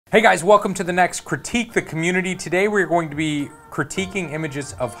Hey guys, welcome to the next Critique the Community. Today we're going to be critiquing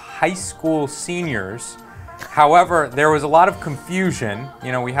images of high school seniors. However, there was a lot of confusion.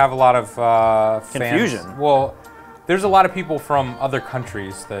 You know, we have a lot of Confusion? fans. Well, there's a lot of people from other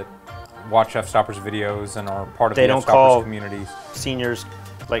countries that watch Fstoppers videos and are part of the Fstoppers communities. Seniors,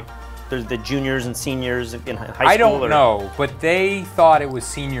 like there's the juniors and seniors in high school? I don't know, but they thought it was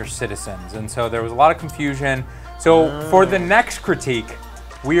senior citizens, and so there was a lot of confusion. So for the next critique,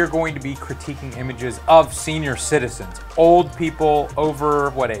 we are going to be critiquing images of senior citizens. Old people over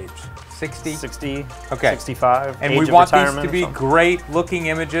what age? 60? 60, okay. 65. And we want these to be great looking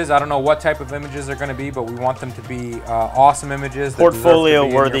images. I don't know what type of images they're going to be, but we want them to be awesome images.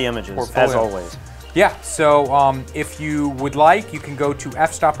 Portfolio worthy images, as always. Yeah, so if you would like, you can go to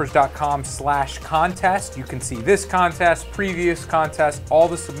fstoppers.com/contest. You can see this contest, previous contest, all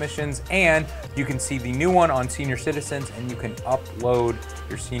the submissions, and you can see the new one on senior citizens, and you can upload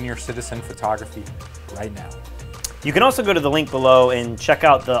your senior citizen photography right now. You can also go to the link below and check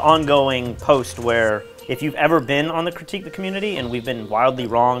out the ongoing post where if you've ever been on the Critique the Community and we've been wildly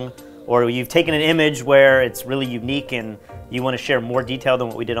wrong, or you've taken an image where it's really unique and you want to share more detail than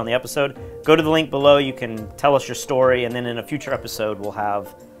what we did on the episode, go to the link below, you can tell us your story, and then in a future episode we'll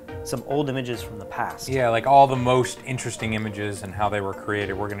have some old images from the past. Yeah, like all the most interesting images and how they were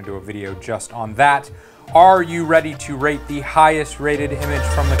created. We're going to do a video just on that. Are you ready to rate the highest rated image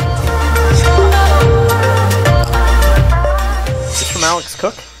from the critique? Is this from Alex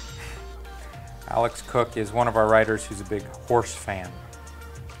Cook? Alex Cook is one of our writers who's a big horse fan.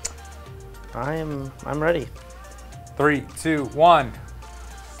 I'm ready. 3, 2, 1.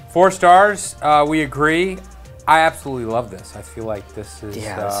 4 stars. We agree. I absolutely love this. I feel like this is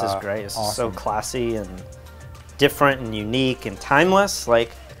this is great. It's awesome. So classy and different and unique and timeless.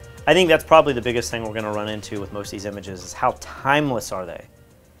 Like, I think that's probably the biggest thing we're going to run into with most of these images is how timeless are they?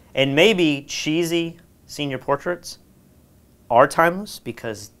 And maybe cheesy senior portraits are timeless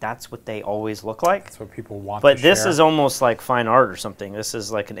because that's what they always look like. That's what people want. But to this share. is almost like fine art or something. This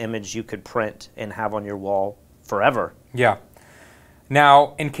is like an image you could print and have on your wall forever. Yeah.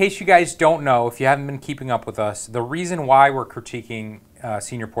 Now, in case you guys don't know, if you haven't been keeping up with us, the reason why we're critiquing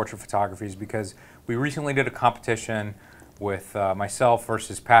senior portrait photography is because we recently did a competition with myself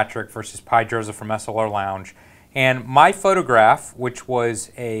versus Patrick versus Pi Joseph from SLR Lounge. And my photograph, which was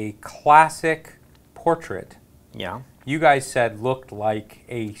a classic portrait, yeah, you guys said looked like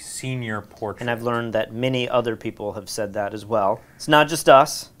a senior portrait. And I've learned that many other people have said that as well. It's not just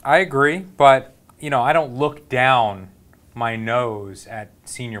us. I agree, but you know, I don't look down my nose at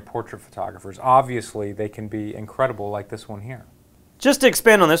senior portrait photographers. Obviously, they can be incredible like this one here. Just to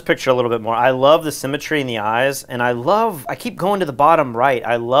expand on this picture a little bit more, I love the symmetry in the eyes, and I keep going to the bottom right.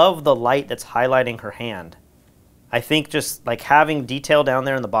 I love the light that's highlighting her hand. I think just like having detail down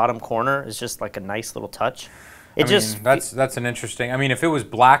there in the bottom corner is just like a nice little touch. That's an interesting. I mean, if it was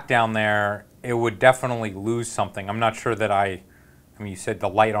black down there, it would definitely lose something. I'm not sure that I mean, you said the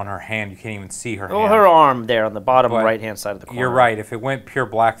light on her hand, you can't even see her hand. Her arm there on the bottom right-hand side of the corner. You're right. If it went pure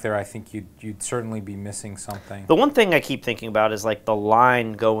black there, I think you'd certainly be missing something. The one thing I keep thinking about is like the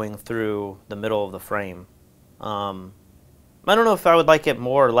line going through the middle of the frame. I don't know if I would like it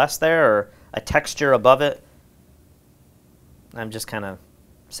more or less there, or a texture above it. I'm just kind of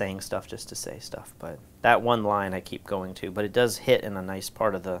saying stuff just to say stuff, but that one line I keep going to, but it does hit in a nice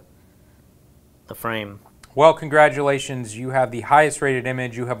part of the frame. Well, congratulations. You have the highest rated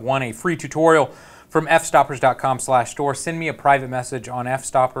image. You have won a free tutorial from fstoppers.com/store. Send me a private message on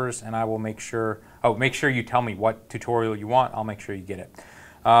Fstoppers, and I will make sure you tell me what tutorial you want. I'll make sure you get it.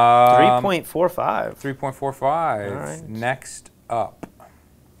 3.45. 3.45. All right. Next up.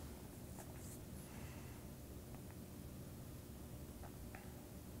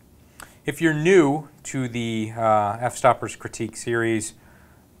 If you're new to the Fstoppers critique series,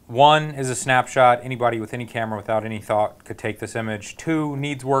 1 is a snapshot. Anybody with any camera without any thought could take this image. 2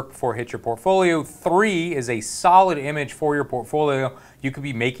 needs work before it hits your portfolio. 3 is a solid image for your portfolio. You could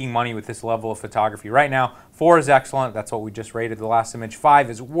be making money with this level of photography right now. 4 is excellent. That's what we just rated the last image. 5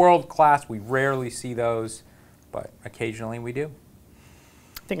 is world class. We rarely see those, but occasionally we do.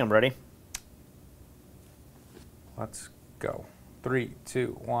 I think I'm ready. Let's go. 3,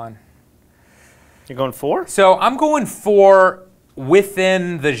 2, 1. You're going 4? So I'm going 4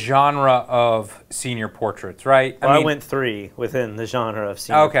 within the genre of senior portraits, right? Well, I went 3 within the genre of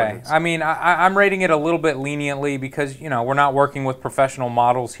senior portraits. I mean, I'm rating it a little bit leniently because, you know, we're not working with professional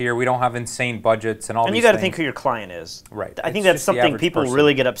models here. We don't have insane budgets and all these things. And you got to think who your client is. Right. I think that's something people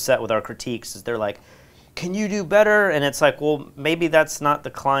really get upset with our critiques is they're like, can you do better? And it's like, well, maybe that's not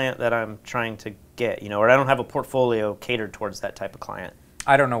the client that I'm trying to get, you know, or I don't have a portfolio catered towards that type of client.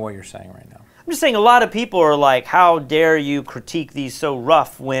 I don't know what you're saying right now. I'm just saying a lot of people are like, how dare you critique these so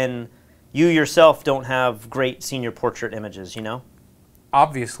rough when you yourself don't have great senior portrait images, you know?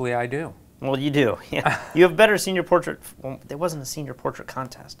 Obviously, I do. Well, you do. Yeah. You have better senior portrait. Well, there wasn't a senior portrait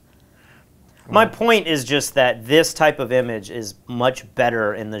contest. My point is just that this type of image is much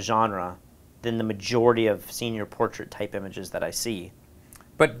better in the genre than the majority of senior portrait type images that I see.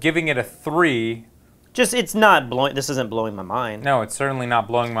 But giving it a 3... Just, it's not blowing, this isn't blowing my mind. No, it's certainly not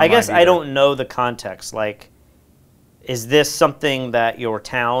blowing my mind I guess either. I don't know the context. Like, is this something that your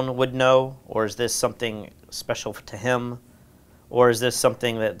town would know? Or is this something special to him? Or is this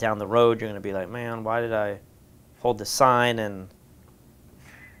something that down the road you're going to be like, man, why did I hold the sign? And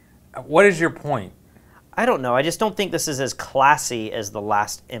what is your point? I don't know. I just don't think this is as classy as the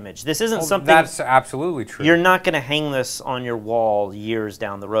last image. This isn't something... That's absolutely true. You're not going to hang this on your wall years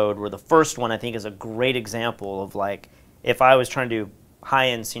down the road, where the first one, I think, is a great example of, like, if I was trying to do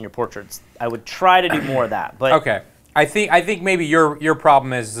high-end senior portraits, I would try to do more of that. But okay. I think maybe your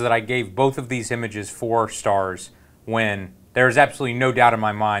problem is that I gave both of these images 4 stars when there's absolutely no doubt in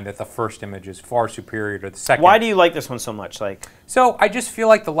my mind that the first image is far superior to the second. Why do you like this one so much? Like, so I just feel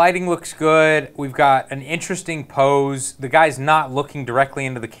like the lighting looks good. We've got an interesting pose. The guy's not looking directly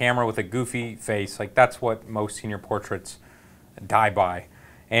into the camera with a goofy face. Like, that's what most senior portraits die by.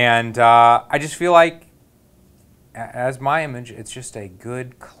 And I just feel like, as my image, it's just a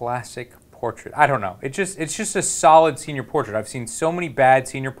good classic portrait. I don't know. It's just a solid senior portrait. I've seen so many bad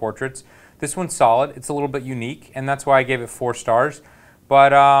senior portraits. This one's solid. It's a little bit unique, and that's why I gave it 4 stars.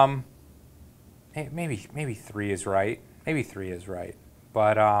 But hey, maybe 3 is right. Maybe 3 is right.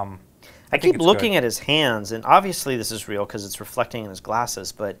 But I keep looking at his hands, and obviously this is real because it's reflecting in his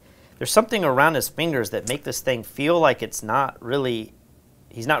glasses. But there's something around his fingers that make this thing feel like it's not really.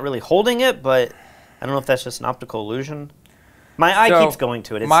 He's not really holding it, but I don't know if that's just an optical illusion. My eye keeps going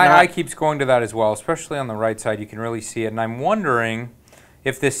to it. My eye keeps going to that as well, especially on the right side. You can really see it, and I'm wondering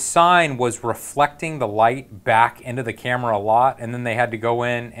if this sign was reflecting the light back into the camera a lot, and then they had to go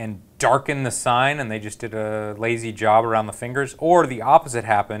in and darken the sign, and they just did a lazy job around the fingers, or the opposite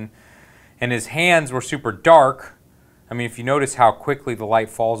happened, and his hands were super dark. I mean, if you notice how quickly the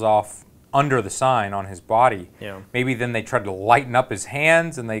light falls off under the sign on his body, maybe then they tried to lighten up his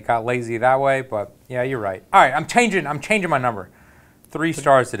hands, and they got lazy that way, but yeah, you're right. All right, I'm changing my number. 3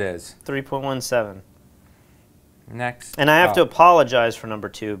 stars it is. 3.17. Next. And I have to apologize for number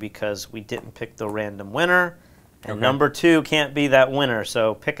 2 because we didn't pick the random winner. And number 2 can't be that winner.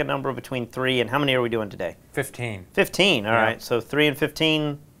 So pick a number between 3 and how many are we doing today? 15. 15, all right. So 3 and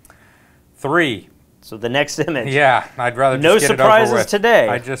 15. 3. So the next image. Yeah, I'd rather just no get it over with. surprises today.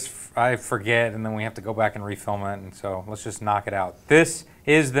 I forget, and then we have to go back and refilm it, and so let's just knock it out. This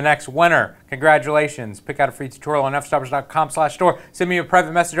is the next winner. Congratulations. Pick out a free tutorial on fstoppers.com/store. Send me a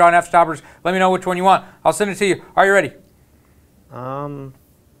private message on fstoppers. Let me know which one you want. I'll send it to you. Are you ready? I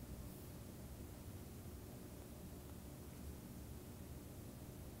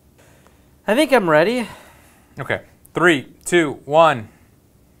think I'm ready. Okay. 3, 2, 1.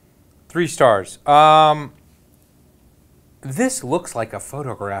 3 stars. This looks like a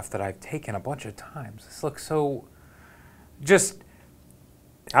photograph that I've taken a bunch of times. This looks so just...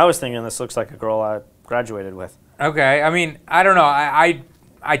 I was thinking this looks like a girl I graduated with. Okay, I mean, I don't know.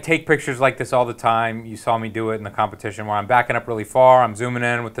 I take pictures like this all the time. You saw me do it in the competition where I'm backing up really far. I'm zooming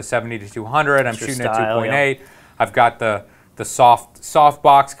in with the 70-200. I'm shooting at 2.8. Yeah. I've got the soft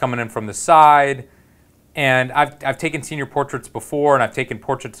box coming in from the side. And I've taken senior portraits before, and I've taken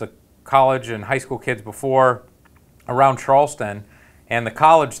portraits of college and high school kids before around Charleston. And the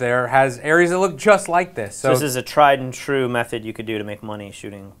college there has areas that look just like this. So this is a tried and true method you could do to make money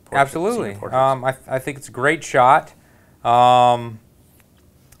shooting portraits. Absolutely. I think it's a great shot.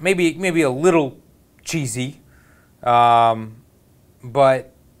 Maybe a little cheesy.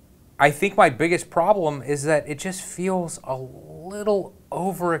 But I think my biggest problem is that it just feels a little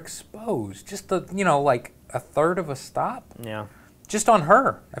overexposed. Just like a third of a stop. Yeah. Just on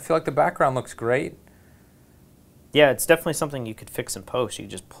her. I feel like the background looks great. Yeah, it's definitely something you could fix in post. You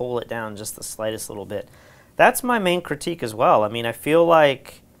just pull it down just the slightest little bit. That's my main critique as well. I mean, I feel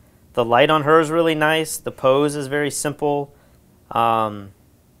like the light on her is really nice. The pose is very simple. Like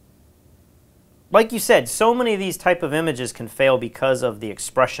you said, so many of these type of images can fail because of the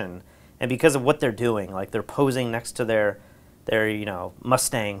expression and because of what they're doing. Like they're posing next to their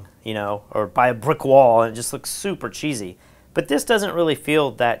Mustang, or by a brick wall, and it just looks super cheesy. But this doesn't really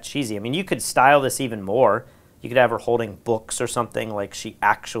feel that cheesy. I mean, you could style this even more. You could have her holding books or something, like she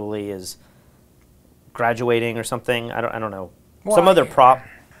actually is graduating or something. I don't know. Well, some other prop.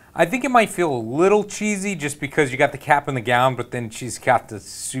 I think it might feel a little cheesy just because you got the cap and the gown, but then she's got the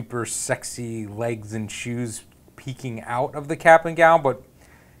super sexy legs and shoes peeking out of the cap and gown. But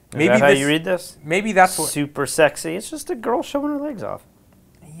maybe Is that how you read this? Maybe that's what. Super sexy. It's just a girl showing her legs off.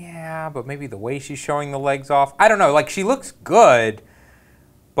 Yeah, but maybe the way she's showing the legs off. I don't know. Like, she looks good,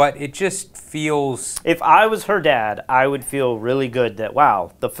 but it just feels. If I was her dad, I would feel really good that,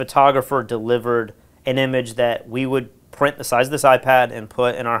 wow, the photographer delivered an image that we would print the size of this iPad and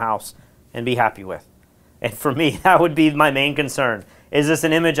put in our house and be happy with. And for me, that would be my main concern. Is this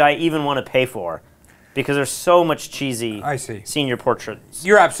an image I even want to pay for? Because there's so much cheesy senior portraits.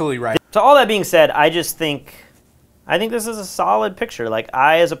 You're absolutely right. So all that being said, I think this is a solid picture. Like,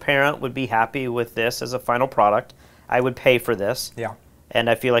 I, as a parent, would be happy with this as a final product. I would pay for this. Yeah. And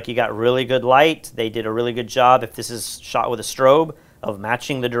I feel like you got really good light. They did a really good job, if this is shot with a strobe, of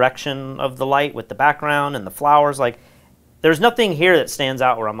matching the direction of the light with the background and the flowers. Like, there's nothing here that stands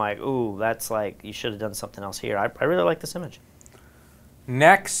out where I'm like, ooh, that's like, you should have done something else here. I really like this image.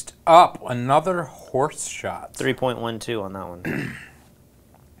 Next up, another horse shot. 3.12 on that one.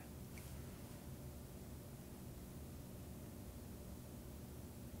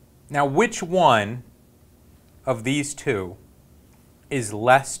 Now, which one of these two is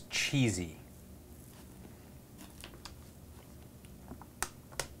less cheesy?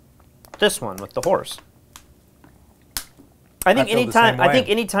 This one with the horse. I think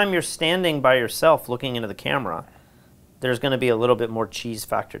anytime you're standing by yourself looking into the camera, there's going to be a little bit more cheese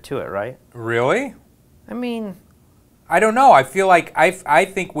factor to it, right? Really? I mean, I don't know. I feel like I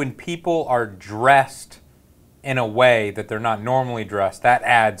think when people are dressed in a way that they're not normally dressed, that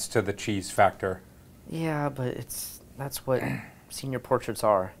adds to the cheese factor. Yeah, but that's what senior portraits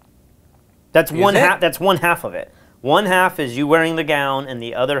are. That's one half of it. One half is you wearing the gown, and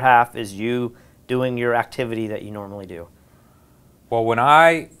the other half is you doing your activity that you normally do. Well, when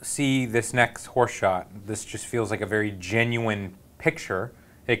I see this next horse shot, this just feels like a very genuine picture.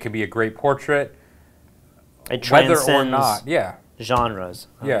 It could be a great portrait, it transcends whether or not. Yeah. Genres.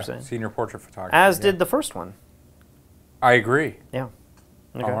 Yeah, senior portrait photography. As did the first one. I agree. Yeah.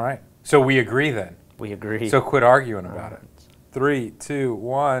 Okay. All right. So we agree then. We agree. So quit arguing about it. 3, 2,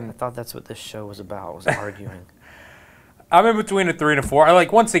 1. I thought that's what this show was about, was arguing. I'm in between a 3 and a 4. I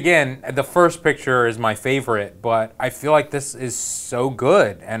like, once again, the first picture is my favorite, but I feel like this is so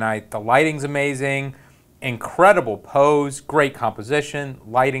good, and the lighting's amazing, incredible pose, great composition,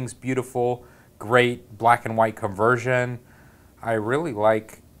 lighting's beautiful, great black and white conversion. I really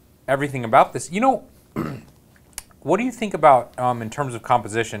like everything about this. You know, what do you think about in terms of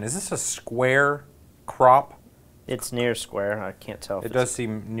composition? Is this a square crop? It's near square. I can't tell. It does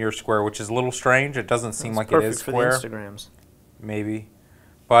seem near square, which is a little strange. It doesn't seem like it is square. Perfect for the Instagrams. Maybe.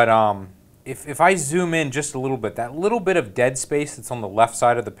 But if I zoom in just a little bit, that little bit of dead space that's on the left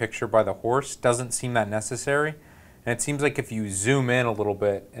side of the picture by the horse doesn't seem that necessary. And it seems like if you zoom in a little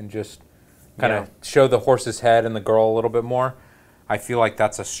bit and just kind of show the horse's head and the girl a little bit more, I feel like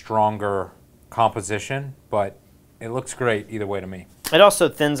that's a stronger composition. But it looks great either way to me. It also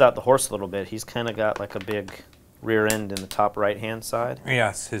thins out the horse a little bit. He's kind of got like a big rear end in the top right-hand side.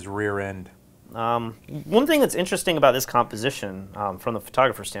 Yes, his rear end. One thing that's interesting about this composition from the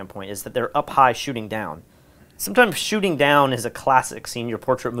photographer's standpoint is that they're up high shooting down. Sometimes shooting down is a classic senior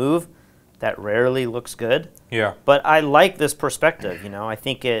portrait move that rarely looks good. Yeah. But I like this perspective, you know. I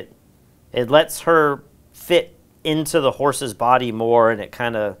think it lets her fit into the horse's body more, and it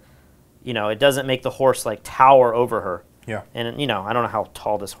kind of, you know, it doesn't make the horse like tower over her. Yeah. And, you know, I don't know how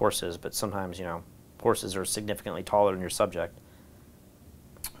tall this horse is, but sometimes, you know, horses are significantly taller than your subject.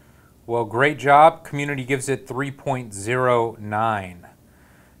 Well, great job. Community gives it 3.09.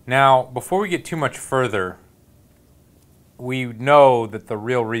 Now, before we get too much further, we know that the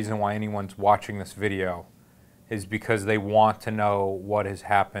real reason why anyone's watching this video is because they want to know what has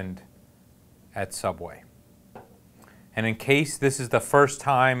happened at Subway. And in case this is the first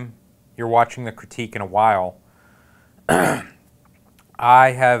time you're watching the critique in a while,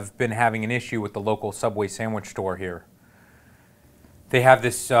 I have been having an issue with the local Subway sandwich store here. They have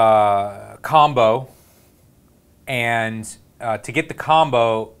this combo, and to get the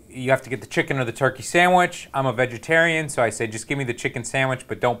combo, you have to get the chicken or the turkey sandwich. I'm a vegetarian, so I say just give me the chicken sandwich,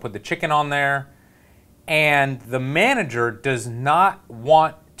 but don't put the chicken on there. And the manager does not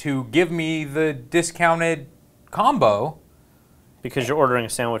want to give me the discounted combo. Because you're ordering a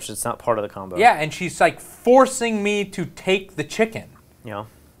sandwich that's not part of the combo. Yeah, and she's like forcing me to take the chicken. Yeah.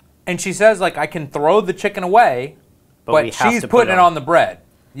 And she says, like, I can throw the chicken away, but she's putting it on the bread,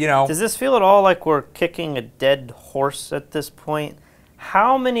 you know. Does this feel at all like we're kicking a dead horse at this point?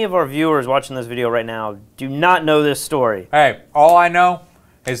 How many of our viewers watching this video right now do not know this story? Hey, all I know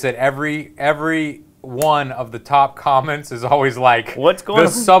is that every one of the top comments is always like, what's going on?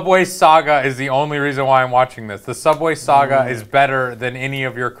 The Subway Saga is the only reason why I'm watching this. The Subway Saga is better than any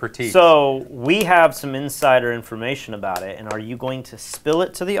of your critiques. So we have some insider information about it, and are you going to spill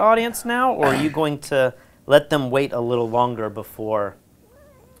it to the audience now, or are you going to let them wait a little longer before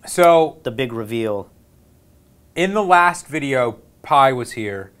the big reveal? In the last video, Pi was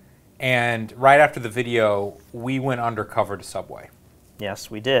here, and right after the video, we went undercover to Subway.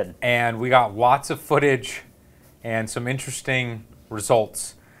 Yes, we did. And we got lots of footage and some interesting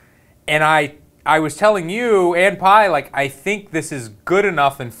results. And I was telling you and Pi, like, I think this is good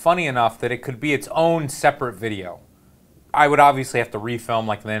enough and funny enough that it could be its own separate video. I would obviously have to refilm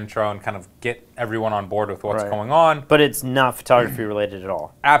like the intro and kind of get everyone on board with what's going on. But it's not photography related at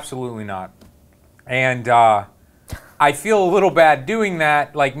all. Absolutely not. And I feel a little bad doing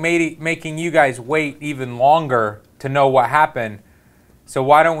that, like making you guys wait even longer to know what happened. So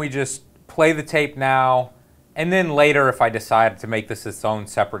why don't we just play the tape now, and then later if I decide to make this its own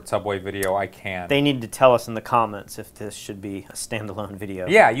separate Subway video, I can. They need to tell us in the comments if this should be a standalone video.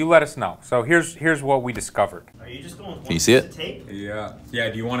 Yeah, you let us know. So here's what we discovered. Are you just going with Can you see it? tape? Yeah. Yeah,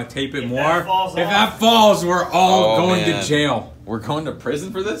 do you want to tape it more? If that falls, we're all going to jail. We're going to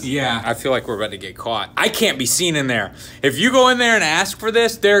prison for this? Yeah, I feel like we're about to get caught. I can't be seen in there. If you go in there and ask for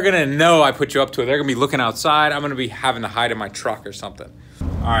this, they're going to know I put you up to it. They're going to be looking outside. I'm going to be having to hide in my truck or something.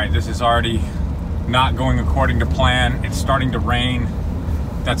 All right, this is already not going according to plan. It's starting to rain.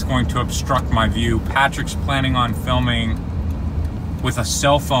 That's going to obstruct my view. Patrick's planning on filming with a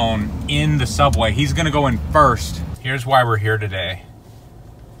cell phone in the Subway. He's going to go in first. Here's why we're here today.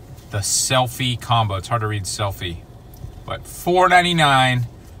 The selfie combo. It's hard to read selfie. But $4.99,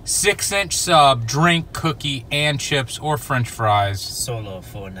 6-inch sub, drink, cookie, and chips or French fries. Solo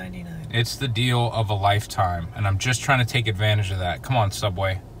 $4.99. It's the deal of a lifetime, and I'm just trying to take advantage of that. Come on,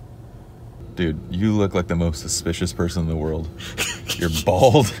 Subway. Dude, you look like the most suspicious person in the world. You're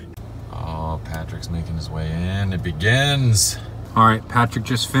bald. Oh, Patrick's making his way in. It begins. All right, Patrick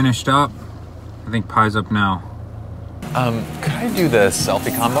just finished up. I think Pi's up now. Could I do the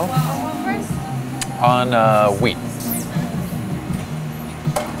selfie combo? On wheat.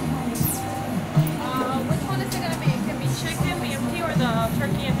 Which one is it gonna be? It can be chicken, BMT, or the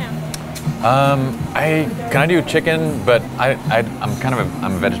turkey and ham? Can I do chicken? But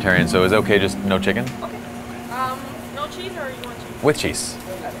I'm a vegetarian, so is it okay just no chicken? Okay. No cheese, or you want cheese? With cheese.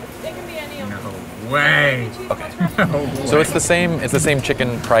 It can be any of them. No way. Okay. No way. So it's the same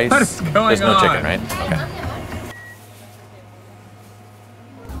chicken price. What is going There's no on? chicken, right? Okay.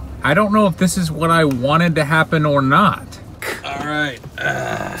 I don't know if this is what I wanted to happen or not. All right.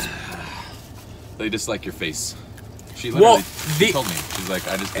 They just like your face. She literally told me. She's like,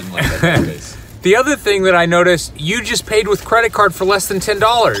 I just didn't like that face. The other thing that I noticed, you just paid with credit card for less than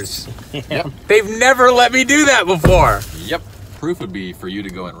 $10. Yep. They've never let me do that before. Yep. Proof would be for you to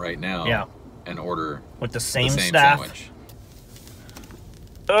go in right now. Yeah. And order with the same staff. sandwich.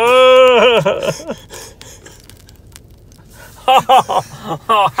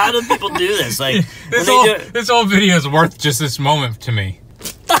 How do people do this? Like this whole video is worth just this moment to me.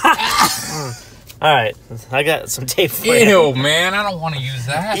 All right, I got some tape for you. Ew, man, I don't want to use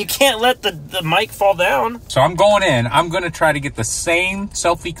that. You can't let the mic fall down. So I'm going in. I'm going to try to get the same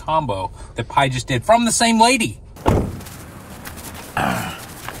selfie combo that Pi just did from the same lady.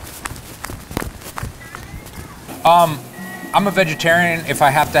 I'm a vegetarian. If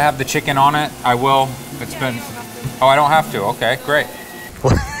I have to have the chicken on it, I will. It's been... Oh, I don't have to. Okay, great.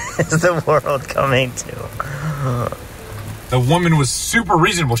 What is the world coming to? The woman was super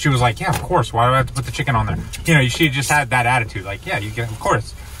reasonable. She was like, yeah, of course. Why do I have to put the chicken on there? You know, she just had that attitude. Like, yeah, you can, of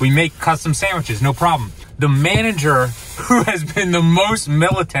course. We make custom sandwiches, no problem. The manager, who has been the most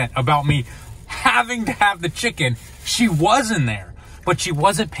militant about me having to have the chicken, she was in there, but she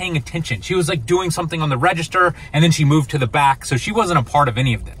wasn't paying attention. She was like doing something on the register, and then she moved to the back, so she wasn't a part of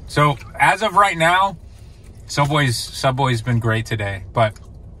any of it. So as of right now, Subway's been great today, but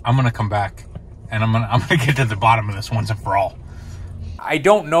I'm gonna come back. And I'm gonna get to the bottom of this once and for all. I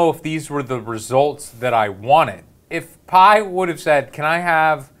don't know if these were the results that I wanted. If Pi would have said, "Can I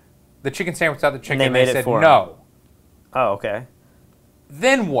have the chicken sandwich without the chicken?" And they said for no. Oh, okay.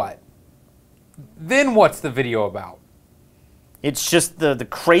 Then what? Then what's the video about? It's just the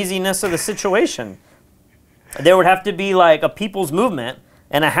craziness of the situation. There would have to be like a people's movement,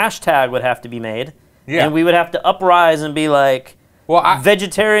 and a hashtag would have to be made, and we would have to uprise and be like, well,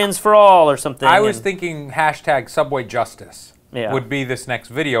 vegetarians for all or something. I was thinking hashtag Subway Justice would be this next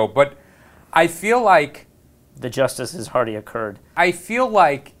video, but I feel like... The justice has already occurred. I feel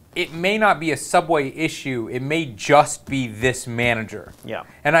like it may not be a Subway issue. It may just be this manager. Yeah.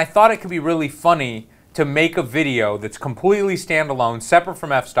 And I thought it could be really funny to make a video that's completely standalone, separate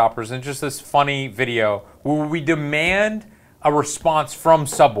from Fstoppers, and just this funny video where we demand a response from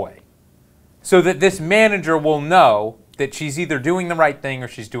Subway so that this manager will know that she's either doing the right thing or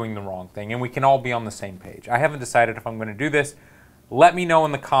she's doing the wrong thing, and we can all be on the same page. I haven't decided if I'm going to do this. Let me know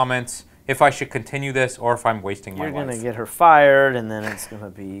in the comments if I should continue this or if I'm wasting my life. You're going to get her fired, and then it's going to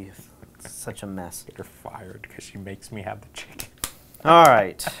be such a mess. You're fired because she makes me have the chicken. All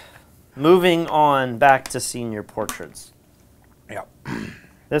right. Moving on back to senior portraits. Yeah.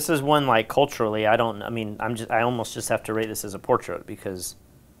 This is one, like, culturally, I almost just have to rate this as a portrait because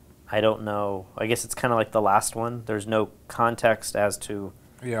I don't know. I guess it's kind of like the last one. There's no context as to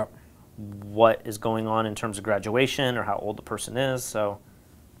what is going on in terms of graduation or how old the person is, so.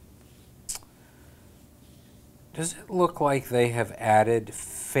 Does it look like they have added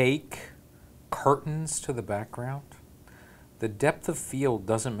fake curtains to the background? The depth of field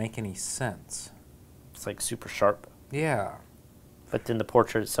doesn't make any sense. It's like super sharp. Yeah. But then the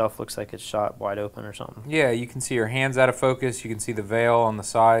portrait itself looks like it's shot wide open or something. Yeah, you can see her hands out of focus. You can see the veil on the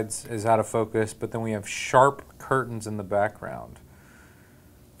sides is out of focus. But then we have sharp curtains in the background.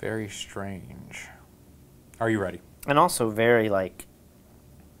 Very strange. Are you ready? And also very, like,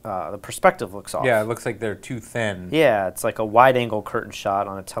 the perspective looks off. Yeah, it looks like they're too thin. Yeah, it's like a wide-angle curtain shot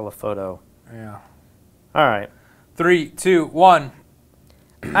on a telephoto. Yeah. All right. 3, 2, 1.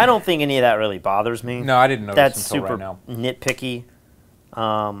 I don't think any of that really bothers me. No, I didn't notice That's until super right now. nitpicky.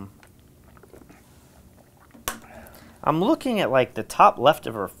 I'm looking at, like, the top left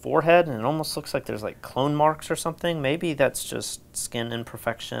of her forehead, and it almost looks like there's, like, clone marks or something. Maybe that's just skin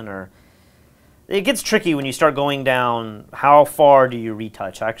imperfection, or it gets tricky when you start going down how far do you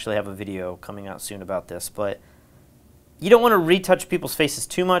retouch. I actually have a video coming out soon about this, but you don't want to retouch people's faces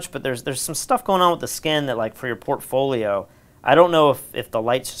too much, but there's some stuff going on with the skin that, like, for your portfolio, I don't know if the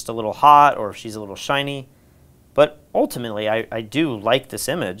light's just a little hot or if she's a little shiny, but ultimately I do like this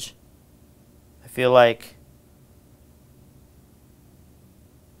image. I feel like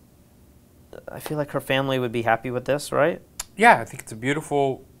her family would be happy with this, right? Yeah, I think it's a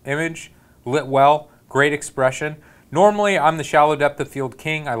beautiful image, lit well, great expression. Normally, I'm the shallow depth of field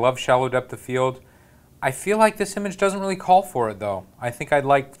king. I love shallow depth of field. I feel like this image doesn't really call for it, though. I think I'd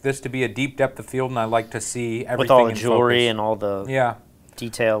like this to be a deep depth of field, and I'd like to see everything with all the in jewelry focus. and all the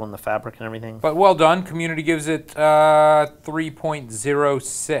detail and the fabric and everything. But well done. Community gives it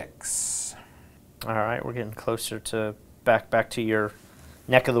 3.06. All right, we're getting closer to back to your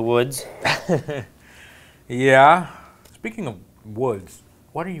neck of the woods. Yeah. Speaking of woods,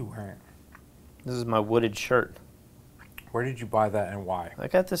 what are you wearing? This is my wooded shirt. Where did you buy that and why? I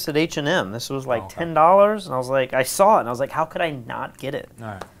got this at H&M. This was like okay. $10, and I was like, I saw it, and I was like, how could I not get it? All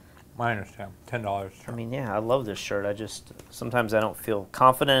right. I understand. $10. I mean, yeah, I love this shirt. Sometimes I don't feel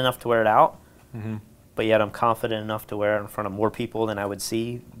confident enough to wear it out, but yet I'm confident enough to wear it in front of more people than I would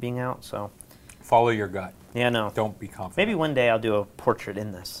see being out, so. Follow your gut. Yeah, no. Don't be confident. Maybe one day I'll do a portrait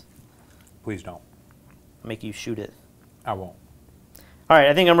in this. Please don't. Make you shoot it. I won't. All right,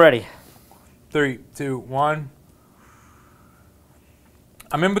 I think I'm ready. 3, 2, 1.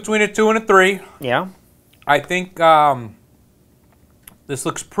 I'm in between a 2 and a 3. Yeah? I think this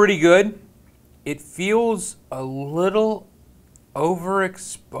looks pretty good. It feels a little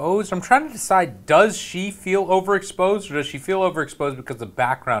overexposed. I'm trying to decide, does she feel overexposed, or does she feel overexposed because the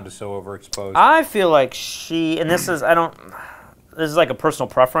background is so overexposed? I feel like and this is like a personal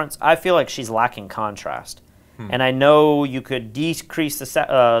preference. I feel like she's lacking contrast. And I know you could decrease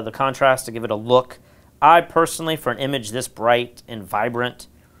the contrast to give it a look. I personally, for an image this bright and vibrant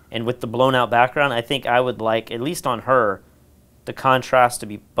and with the blown out background, I think I would like, at least on her, the contrast to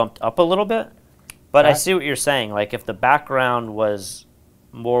be bumped up a little bit. But I see what you're saying. Like, if the background was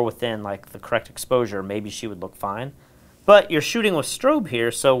more within, like, the correct exposure, maybe she would look fine. But you're shooting with strobe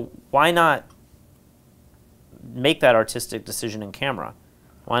here, so why not make that artistic decision in camera?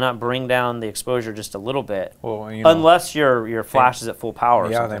 Why not bring down the exposure just a little bit? Well, unless your flash is at full power.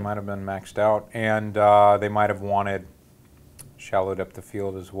 Yeah, they might have been maxed out, and they might have wanted shallow depth of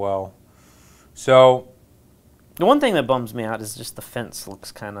field as well. So the one thing that bums me out is just the fence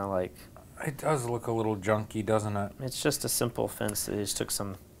looks kind of like. It does look a little junky, doesn't it? It's just a simple fence that just took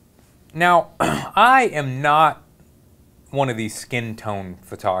some. Now, I am not one of these skin tone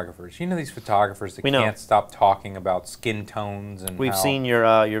photographers. You know, these photographers that can't stop talking about skin tones and. We've seen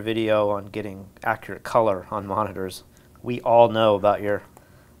your video on getting accurate color on monitors. We all know about your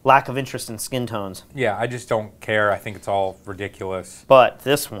lack of interest in skin tones. Yeah, I just don't care. I think it's all ridiculous. But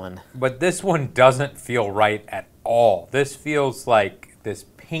this one doesn't feel right at all. This feels like this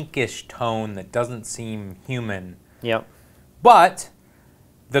pinkish tone that doesn't seem human. Yep. But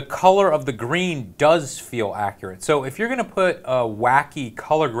the color of the green does feel accurate. So if you're going to put a wacky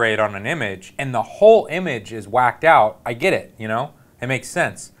color grade on an image and the whole image is whacked out, I get it, you know? It makes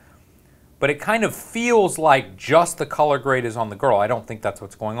sense. But it kind of feels like just the color grade is on the girl. I don't think that's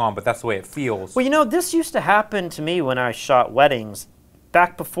what's going on, but that's the way it feels. Well, you know, this used to happen to me when I shot weddings.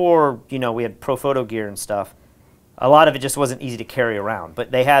 Back before, you know, we had pro photo gear and stuff. A lot of it just wasn't easy to carry around.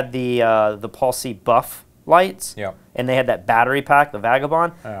 But they had the Paul C. Buff lights. Yeah. And they had that battery pack, the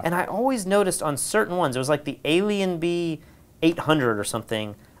Vagabond. Yeah. And I always noticed on certain ones, it was like the Alien B 800 or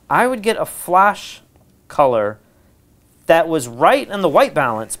something, I would get a flash color that was right in the white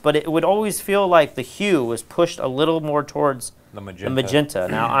balance, but it would always feel like the hue was pushed a little more towards The the magenta.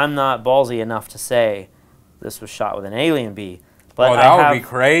 Now, Mm. I'm not ballsy enough to say this was shot with an Alien B, but Oh, that would be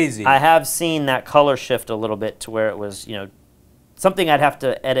crazy. I have seen that color shift a little bit to where it was, you know, something I'd have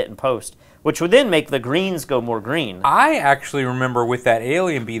to edit and post, which would then make the greens go more green. I actually remember with that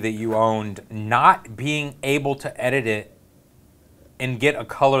Alien Bee that you owned not being able to edit it and get a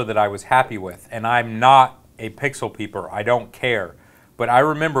color that I was happy with. And I'm not a pixel peeper. I don't care. But I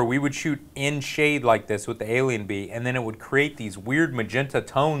remember we would shoot in shade like this with the Alien Bee, and then it would create these weird magenta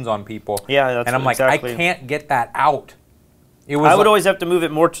tones on people. Yeah, that's and I'm like, exactly. I can't get that out. It was I would like- always have to move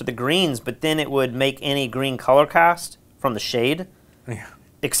it more to the greens, but then it would make any green color cast from the shade Yeah.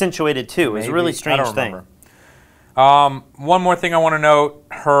 accentuated too. It was a Maybe. really strange I don't thing. remember. One more thing I want to note,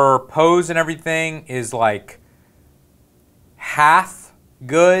 her pose and everything is like half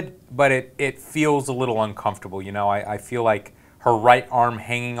good, but it feels a little uncomfortable. You know, I feel like her right arm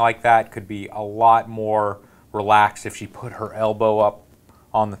hanging like that could be a lot more relaxed if she put her elbow up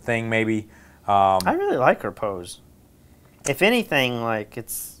on the thing maybe. I really like her pose. If anything, like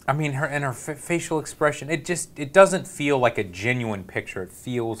it's... I mean, her facial expression, it doesn't feel like a genuine picture. It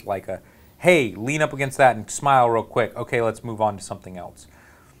feels like a, hey, lean up against that and smile real quick. Okay, let's move on to something else.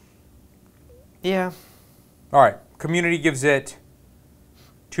 Yeah. All right, community gives it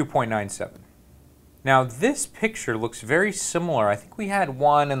 2.97. Now, this picture looks very similar. I think we had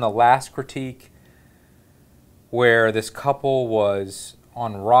one in the last critique where this couple was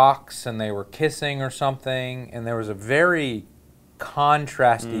on rocks and they were kissing or something, and there was a very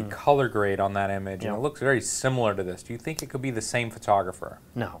contrasty color grade on that image, and Yeah. it looks very similar to this. Do you think it could be the same photographer?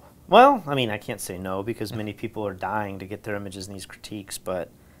 No. Well, I mean, I can't say no because many people are dying to get their images in these critiques, but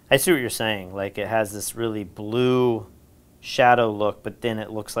I see what you're saying. Like, it has this really blue shadow look, but then it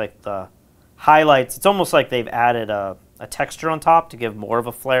looks like the highlights, it's almost like they've added a texture on top to give more of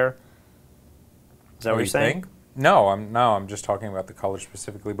a flare. Is that what you're saying? Think? No, I'm just talking about the color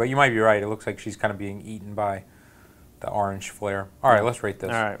specifically, but you might be right. It looks like she's kind of being eaten by the orange flare. All right, let's rate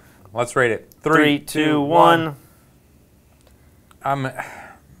this. All right. Let's rate it. 3, 2, 1.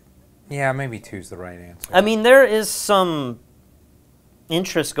 Yeah, maybe 2's the right answer. I mean, there is some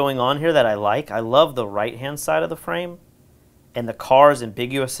interest going on here that I like. I love the right-hand side of the frame, and the car is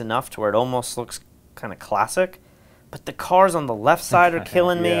ambiguous enough to where it almost looks kind of classic. But the cars on the left side are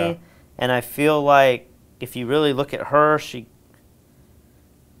killing Yeah. me, and I feel like if you really look at her, she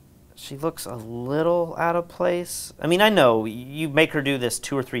looks a little out of place. I mean, I know you make her do this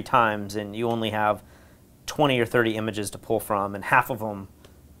 2 or 3 times, and you only have 20 or 30 images to pull from, and half of them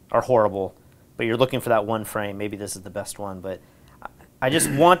are horrible. But you're looking for that one frame. Maybe this is the best one, but I just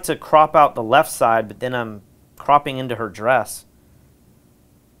want to crop out the left side, but then I'm cropping into her dress.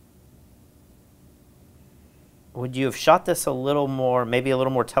 Would you have shot this a little more, maybe a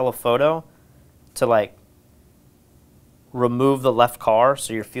little more telephoto to like remove the left car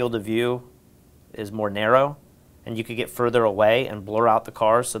so your field of view is more narrow and you could get further away and blur out the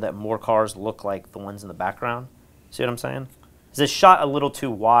cars so that more cars look like the ones in the background? See what I'm saying? Is this shot a little too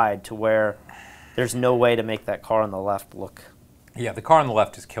wide to where there's no way to make that car on the left look? Yeah, the car on the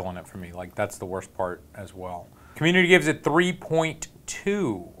left is killing it for me. Like, that's the worst part as well. Community gives it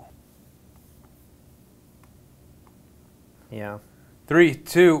 3.2. Yeah. 3,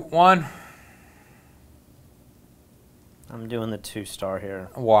 2, 1. I'm doing the 2-star here.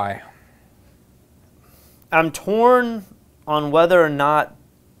 Why? I'm torn on whether or not,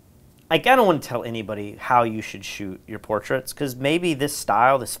 like, I don't want to tell anybody how you should shoot your portraits, because maybe this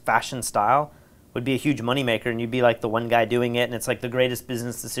style, this fashion style, would be a huge moneymaker, and you'd be like the one guy doing it, and it's like the greatest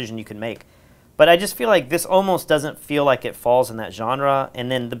business decision you can make. But I just feel like this almost doesn't feel like it falls in that genre.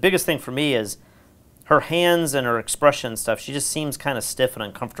 And then the biggest thing for me is her hands and her expression stuff. She just seems kind of stiff and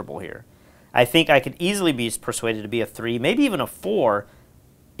uncomfortable here. I think I could easily be persuaded to be a 3, maybe even a 4,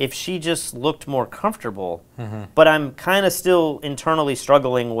 if she just looked more comfortable. But I'm kind of still internally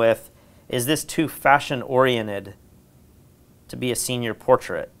struggling with, is this too fashion-oriented to be a senior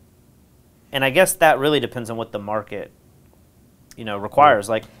portrait. And I guess that really depends on what the market, requires.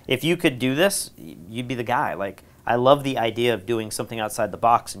 Like, if you could do this, you'd be the guy. Like, I love the idea of doing something outside the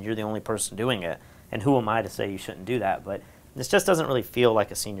box, and you're the only person doing it. And who am I to say you shouldn't do that? But this just doesn't really feel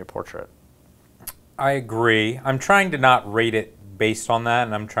like a senior portrait. I agree. I'm trying to not rate it based on that,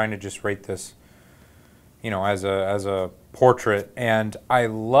 and I'm trying to just rate this, as a portrait. And I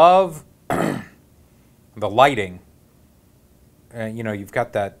love the lighting. You've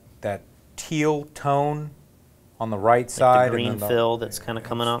got that teal tone on the right side, the green and then fill that's kind of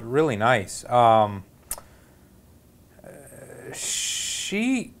coming up. Really nice.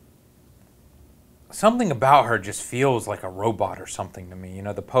 Something about her just feels like a robot or something to me.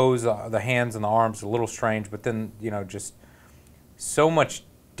 The pose, the hands and the arms, a little strange, but then, just so much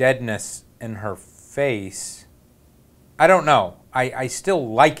deadness in her face. I don't know. I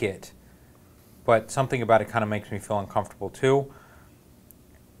still like it, but something about it kind of makes me feel uncomfortable too.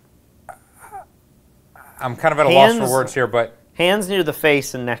 I'm kind of at a loss for words here, but hands near the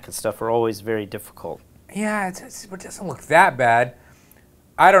face and neck and stuff are always very difficult. Yeah, it doesn't look that bad.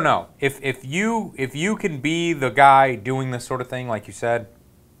 I don't know. If you can be the guy doing this sort of thing, like you said,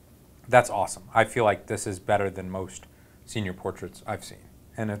 that's awesome. I feel like this is better than most senior portraits I've seen.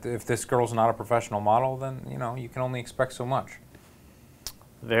 And if this girl's not a professional model, then you can only expect so much.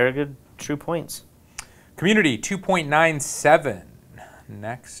 Very good, true points. Community 2.97.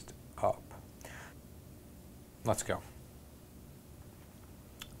 Next up. Let's go.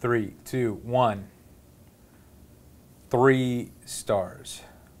 3, 2, 1. 3 stars.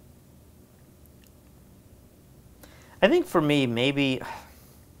 I think for me, maybe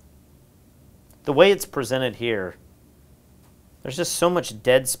the way it's presented here, there's just so much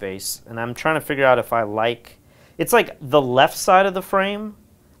dead space, and I'm trying to figure out if I like, it's like the left side of the frame,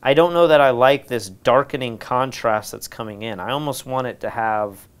 I don't know that I like this darkening contrast that's coming in. I almost want it to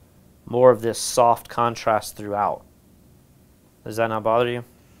have more of this soft contrast throughout. Does that not bother you?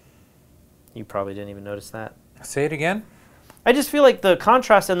 You probably didn't even notice that. Say it again. I just feel like the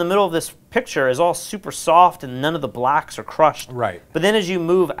contrast in the middle of this picture is all super soft and none of the blacks are crushed. Right. But then as you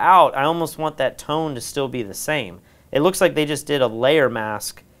move out, I almost want that tone to still be the same. It looks like they just did a layer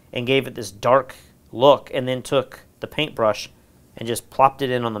mask and gave it this dark look and then took the paintbrush and just plopped it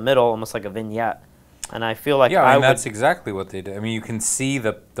in on the middle, almost like a vignette. And I feel like that's exactly what they did. I mean, you can see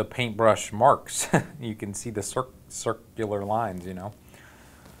the paintbrush marks. You can see the circular lines,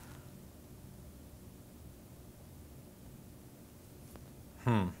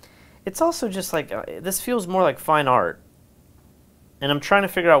 It's also just like, this feels more like fine art. And I'm trying to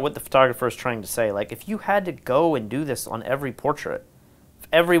figure out what the photographer is trying to say. Like, if you had to go and do this on every portrait, if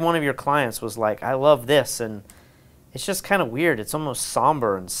every one of your clients was like, I love this, and it's just kind of weird. It's almost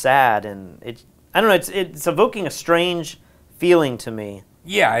somber and sad, and I don't know, it's evoking a strange feeling to me.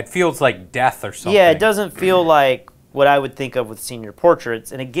 Yeah, it feels like death or something. Yeah, it doesn't feel like what I would think of with senior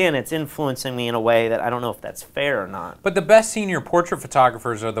portraits. And again, it's influencing me in a way that I don't know if that's fair or not. But the best senior portrait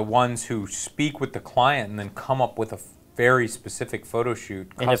photographers are the ones who speak with the client and then come up with a very specific photo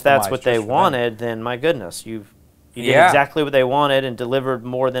shoot. And if that's what they wanted, then my goodness, you did exactly what they wanted and delivered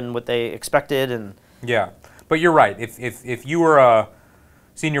more than what they expected. And yeah, but you're right. If you were a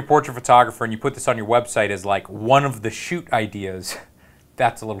senior portrait photographer and you put this on your website as like one of the shoot ideas,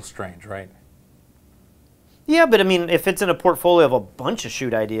 that's a little strange, right? Yeah, but I mean, if it's in a portfolio of a bunch of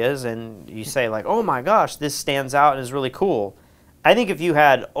shoot ideas and you say like, oh my gosh, this stands out and is really cool. I think if you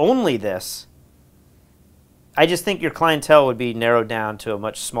had only this, I just think your clientele would be narrowed down to a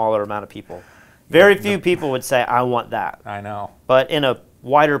much smaller amount of people. Very few people would say, I want that. I know. But in a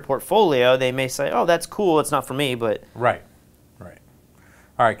wider portfolio, they may say, oh, that's cool, it's not for me, but... Right.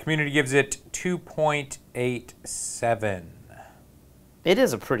 All right, community gives it 2.87. It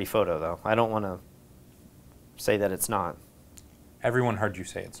is a pretty photo, though. I don't want to say that it's not. Everyone heard you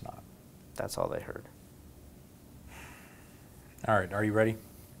say it's not. That's all they heard. All right, are you ready?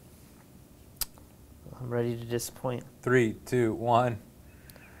 I'm ready to disappoint. 3, 2, 1.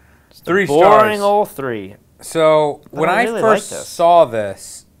 Just 3 stars. Boring old 3. So But when I I really first like this. saw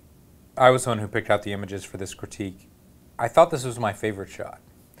this, I was the one who picked out the images for this critique. I thought this was my favorite shot.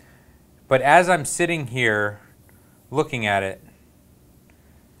 But as I'm sitting here looking at it,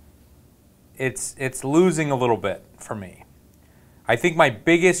 it's losing a little bit for me. I think my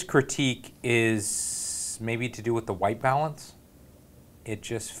biggest critique is maybe to do with the white balance. It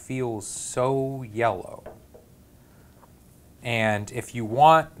just feels so yellow. And if you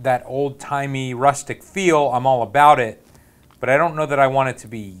want that old-timey rustic feel, I'm all about it. But I don't know that I want it to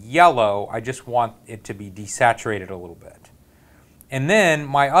be yellow. I just want it to be desaturated a little bit. And then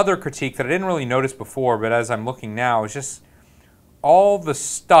my other critique that I didn't really notice before, but as I'm looking now, is just all the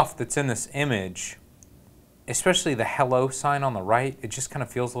stuff that's in this image, especially the hello sign on the right, it just kind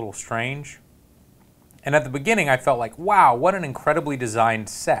of feels a little strange. And at the beginning, I felt like, wow, what an incredibly designed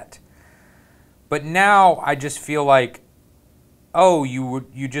set. But now I just feel like, oh,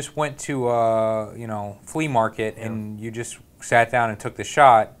 you just went to a flea market and you just sat down and took the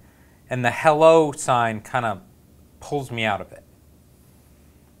shot, and the hello sign kind of pulls me out of it.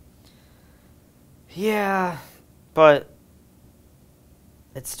 Yeah, but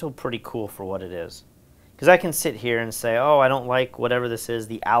it's still pretty cool for what it is. Because I can sit here and say, oh, I don't like whatever this is,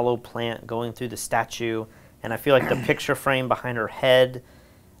 the aloe plant going through the statue, and I feel like the picture frame behind her head,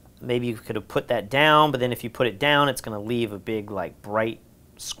 maybe you could have put that down, but then if you put it down, it's going to leave a big, like, bright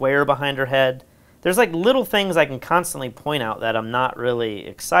square behind her head. There's, like, little things I can constantly point out that I'm not really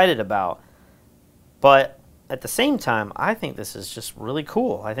excited about. But at the same time, I think this is just really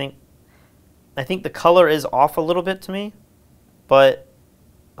cool. I think the color is off a little bit to me, but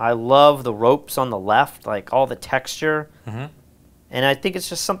I love the ropes on the left, like all the texture. Mm-hmm. And I think it's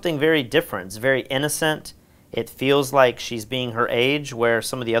just something very different. It's very innocent. It feels like she's being her age, where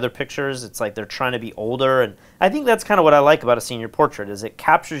some of the other pictures, it's like they're trying to be older. And I think that's kind of what I like about a senior portrait, is it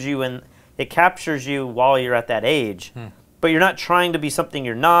captures you while you're at that age, but you're not trying to be something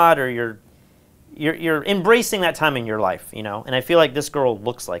you're not, or you're embracing that time in your life, you know? And I feel like this girl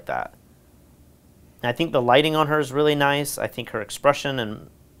looks like that. And I think the lighting on her is really nice. I think her expression and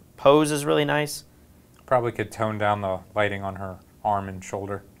pose is really nice. Probably could tone down the lighting on her arm and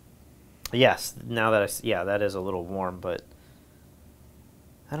shoulder. Yes, now that that is a little warm, but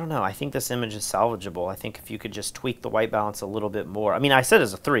I don't know. I think this image is salvageable. I think if you could just tweak the white balance a little bit more. I mean, I said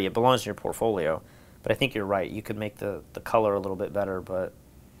it's a 3. It belongs in your portfolio, but I think you're right. You could make the color a little bit better, but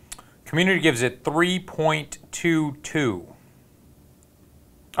Community gives it 3.22.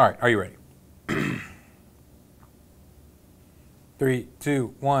 All right, are you ready? 3,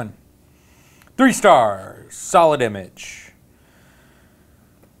 2, 1. 3 stars. Solid image.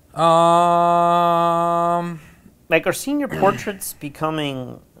 like, are senior portraits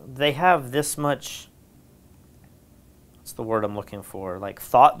becoming, they have this much, what's the word I'm looking for, like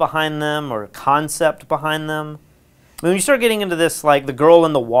thought behind them or concept behind them? I mean, when you start getting into this, like the girl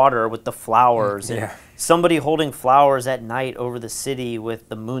in the water with the flowers, and somebody holding flowers at night over the city with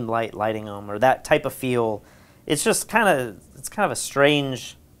the moonlight lighting them, or that type of feel, it's just kind of a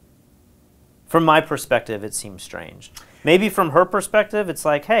strange, from my perspective, it seems strange. Maybe from her perspective, it's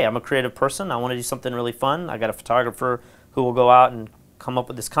like, hey, I'm a creative person. I want to do something really fun. I got a photographer who will go out and come up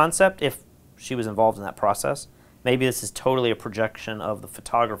with this concept if she was involved in that process. Maybe this is totally a projection of the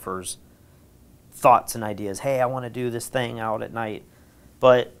photographer's thoughts and ideas. Hey, I want to do this thing out at night.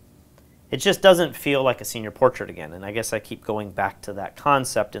 But it just doesn't feel like a senior portrait again. And I guess I keep going back to that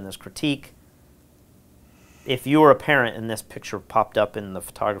concept in this critique. If you were a parent and this picture popped up in the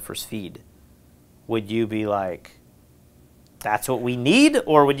photographer's feed, would you be like, that's what we need?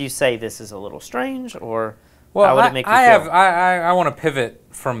 Or would you say this is a little strange? Or how would it make you feel? I want to pivot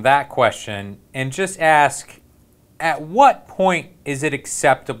from that question and just ask, at what point is it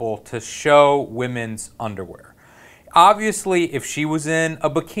acceptable to show women's underwear? Obviously, if she was in a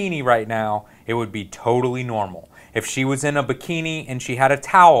bikini right now, it would be totally normal. If she was in a bikini and she had a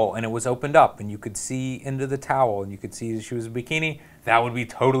towel and it was opened up and you could see into the towel and you could see that she was in a bikini, that would be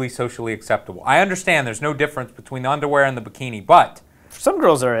totally socially acceptable. I understand there's no difference between the underwear and the bikini, but For some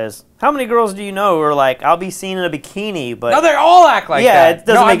girls there is. How many girls do you know who are like, I'll be seen in a bikini, but... No, they all act like that. Yeah, it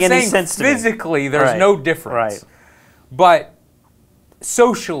doesn't make I'm any saying sense to me. physically, there's no difference. Right. But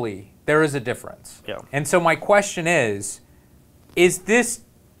socially, there is a difference. Yeah. And so my question is this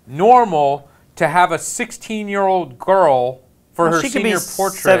normal to have a 16-year-old girl for her senior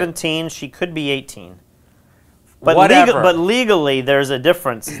portrait? She could be 17, she could be 18. But, whatever. But legally, there's a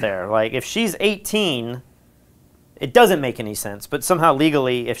difference there. Like, if she's 18, it doesn't make any sense. But somehow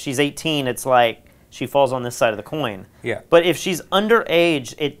legally, if she's 18, it's like she falls on this side of the coin. Yeah. But if she's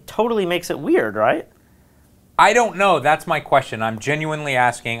underage, it totally makes it weird, right? I don't know. That's my question. I'm genuinely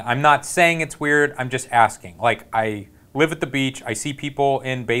asking. I'm not saying it's weird. I'm just asking. Like, I live at the beach. I see people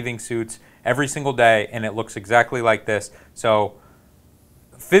in bathing suits every single day, and it looks exactly like this. So,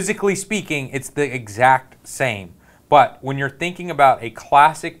 physically speaking, it's the exact same. But when you're thinking about a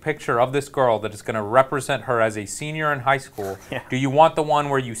classic picture of this girl that is going to represent her as a senior in high school, do you want the one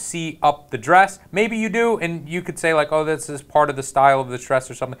where you see up the dress? Maybe you do, and you could say, like, oh, this is part of the style of the dress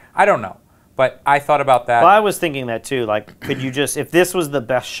or something. I don't know. But I thought about that. Well, I was thinking that too. Like, could you just, if this was the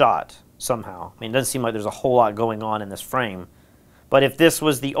best shot somehow, I mean, it doesn't seem like there's a whole lot going on in this frame, but if this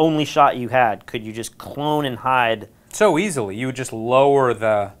was the only shot you had, could you just clone and hide? So easily. You would just lower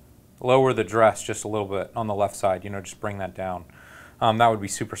the dress just a little bit on the left side, you know, just bring that down. That would be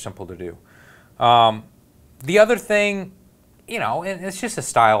super simple to do. The other thing, you know, and it's just a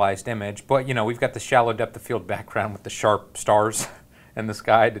stylized image, but, you know, we've got the shallow depth of field background with the sharp stars in the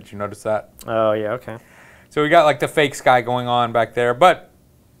sky. Did you notice that? Oh, yeah, okay. So we got like the fake sky going on back there, but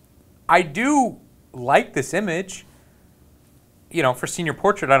I do like this image. You know, for senior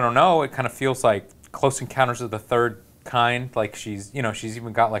portrait, I don't know, it kind of feels like Close Encounters of the Third Kind, like she's, you know, she's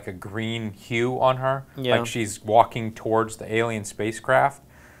even got like a green hue on her, yeah. like she's walking towards the alien spacecraft.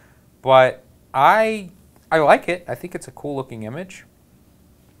 But I like it. I think it's a cool looking image.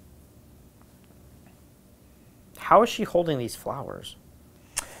 How is she holding these flowers?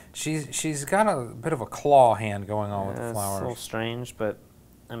 She's got a bit of a claw hand going on with the It's flowers. a little strange, but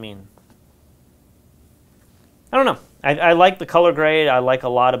I mean, I don't know. I like the color grade. I like a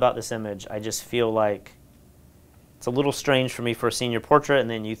lot about this image. I just feel like it's a little strange for me for a senior portrait, and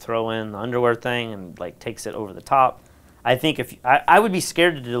then you throw in the underwear thing and like takes it over the top. I think if I would be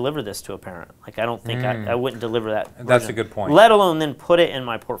scared to deliver this to a parent. Like I don't think I wouldn't deliver that. That's version. a good point. Let alone then put it in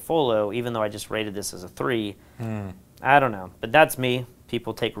my portfolio, even though I just rated this as a 3. I don't know, but that's me.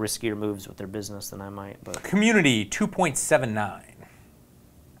 People take riskier moves with their business than I might. But Community 2.79.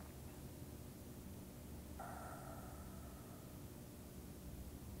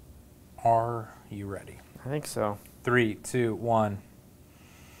 Are you ready? I think so. 3, 2, 1.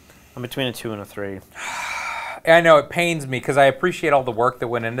 I'm between a 2 and a 3. I know it pains me because I appreciate all the work that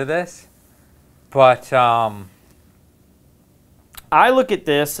went into this, but I look at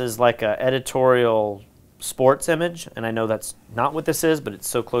this as like a editorial sports image, and I know that's not what this is, but it's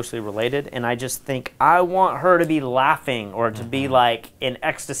so closely related, and I just think I want her to be laughing or to be like in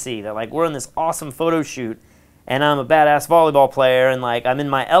ecstasy that like we're in this awesome photo shoot and I'm a badass volleyball player and like I'm in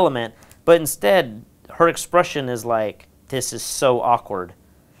my element, but instead her expression is like, this is so awkward.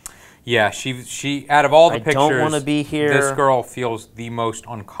 yeah, she out of all the pictures, don't want to be here. This girl feels the most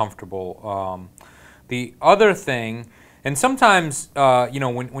uncomfortable. The other thing, and sometimes, you know,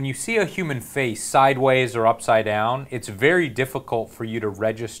 when you see a human face sideways or upside down, it's very difficult for you to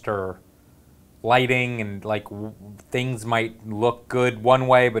register lighting and like things might look good one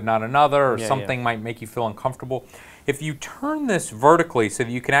way but not another, or something might make you feel uncomfortable. If you turn this vertically so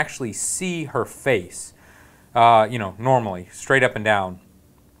that you can actually see her face, you know, normally, straight up and down,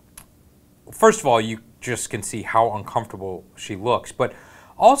 first of all, you just can see how uncomfortable she looks, but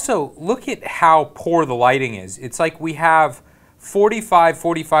also look at how poor the lighting is. It's like we have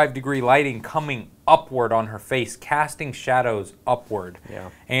 45 degree lighting coming upward on her face, casting shadows upward. Yeah.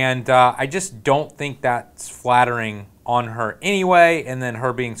 And I just don't think that's flattering on her anyway, and then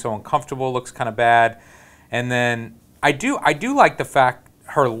her being so uncomfortable looks kind of bad. And then I do like the fact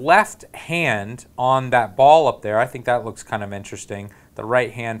her left hand on that ball up there, I think that looks kind of interesting. The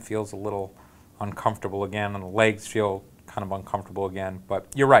right hand feels a little uncomfortable again, and the legs feel kind of uncomfortable again. But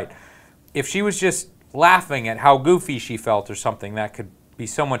you're right. If she was just laughing at how goofy she felt or something, that could be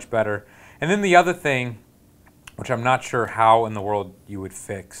so much better. And then the other thing, which I'm not sure how in the world you would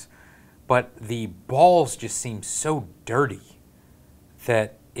fix, but the balls just seem so dirty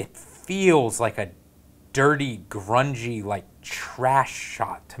that it feels like a dirty, grungy, like trash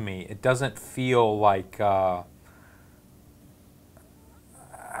shot to me. It doesn't feel like I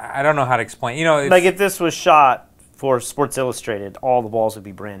don't know how to explain. You know, Like if this was shot for Sports Illustrated, all the balls would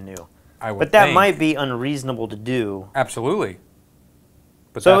be brand new. I would But that think. might be unreasonable to do. Absolutely.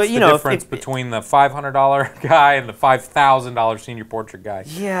 But So, that's you the know, difference between the $500 guy and the $5,000 senior portrait guy.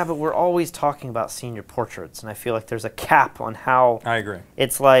 Yeah, but we're always talking about senior portraits, and I feel like there's a cap on how I agree.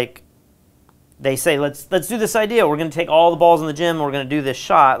 it's like they say, let's do this idea. We're going to take all the balls in the gym. We're going to do this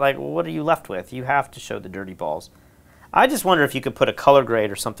shot. Like, well, what are you left with? You have to show the dirty balls. I just wonder if you could put a color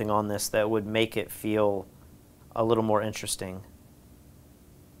grade or something on this that would make it feel a little more interesting.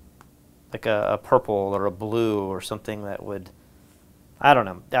 Like a purple or a blue or something that would, I don't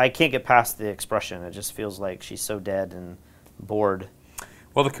know. I can't get past the expression. It just feels like she's so dead and bored.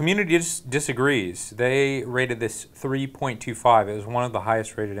 Well, the community disagrees. They rated this 3.25. It was one of the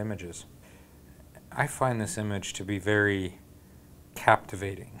highest rated images. I find this image to be very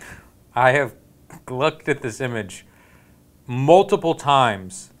captivating. I have looked at this image multiple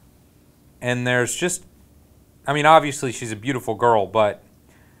times, and there's just, I mean, obviously she's a beautiful girl, but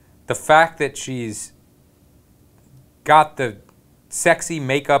the fact that she's got the sexy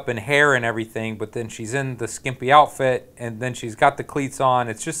makeup and hair and everything, but then she's in the skimpy outfit, and then she's got the cleats on,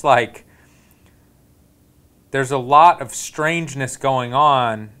 it's just like there's a lot of strangeness going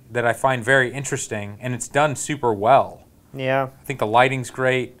on that I find very interesting, and it's done super well. Yeah. I think the lighting's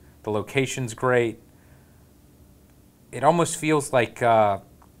great, the location's great. It almost feels like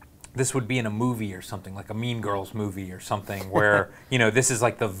this would be in a movie or something, like a Mean Girls movie or something, where, you know, this is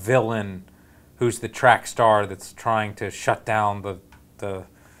like the villain who's the track star that's trying to shut down the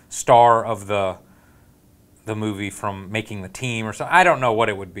star of the movie from making the team or something. I don't know what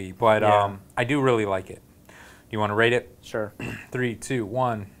it would be, but Yeah. I do really like it. You want to rate it? Sure. 3, 2,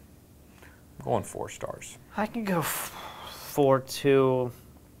 1. I'm going 4 stars. I can go 4-2.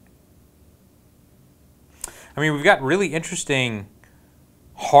 I mean, we've got really interesting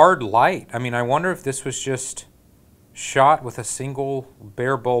hard light. I mean, I wonder if this was just shot with a single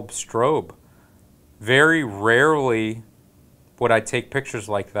bare bulb strobe. Very rarely would I take pictures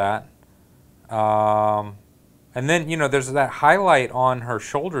like that. And then, you know, there's that highlight on her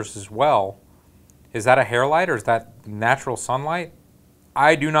shoulders as well. Is that a hair light or is that natural sunlight?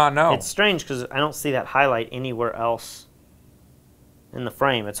 I do not know. It's strange because I don't see that highlight anywhere else in the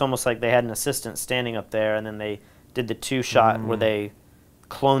frame. It's almost like they had an assistant standing up there and then they did the 2-shot where they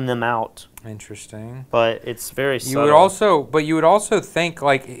cloned them out. Interesting. But it's very subtle. You would also think,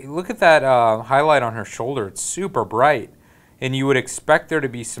 like, look at that highlight on her shoulder. It's super bright. And you would expect there to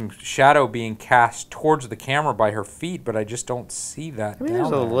be some shadow being cast towards the camera by her feet, but I just don't see that. I mean, there's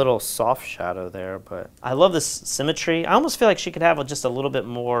a little soft shadow there, but I love this symmetry. I almost feel like she could have just a little bit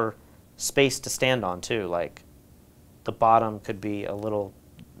more space to stand on, too. Like, the bottom could be a little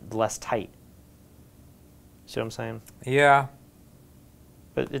less tight. See what I'm saying? Yeah.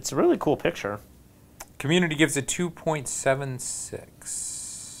 But it's a really cool picture. Community gives it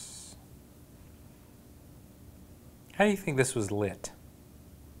 2.76. How do you think this was lit?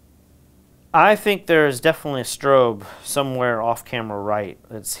 I think there's definitely a strobe somewhere off camera right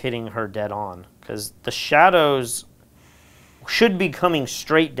that's hitting her dead on. Because the shadows should be coming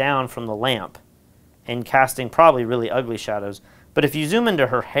straight down from the lamp and casting probably really ugly shadows. But if you zoom into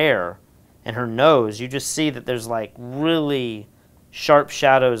her hair and her nose, you just see that there's like really sharp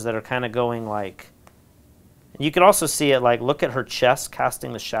shadows that are kind of going like... You could also see it like, look at her chest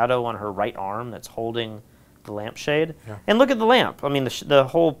casting the shadow on her right arm that's holding the lampshade. Yeah. And look at the lamp. I mean, the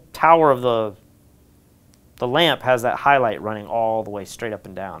whole tower of the lamp has that highlight running all the way straight up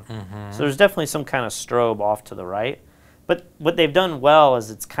and down. So there's definitely some kind of strobe off to the right. But what they've done well is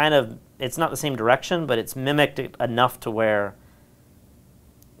it's not the same direction, but it's mimicked it enough to where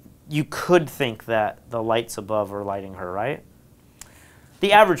you could think that the lights above are lighting her, right?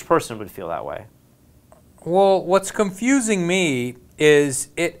 The average person would feel that way. Well, what's confusing me is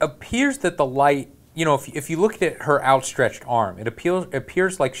it appears that the light, you know, if you look at her outstretched arm, it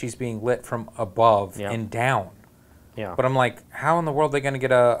appears like she's being lit from above and down. Yeah. But I'm like, how in the world are they going to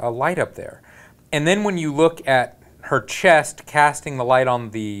get a light up there? And then when you look at her chest casting the light on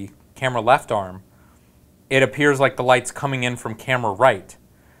the camera left arm, it appears like the light's coming in from camera right.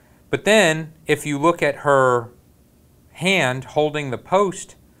 But then if you look at her hand holding the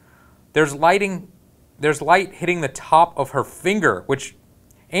post, there's light hitting the top of her finger,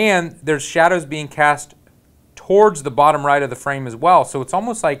 and there's shadows being cast towards the bottom right of the frame as well. So it's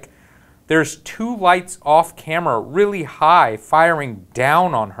almost like there's 2 lights off camera really high firing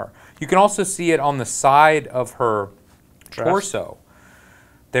down on her. You can also see it on the side of her torso.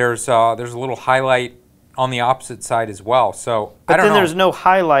 There's a little highlight on the opposite side as well. So But I don't know. then there's no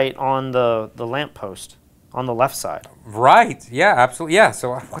highlight on the lamp post on the left side. Right. Yeah, absolutely. Yeah.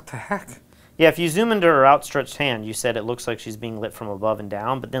 So what the heck? Yeah, if you zoom into her outstretched hand, you said it looks like she's being lit from above and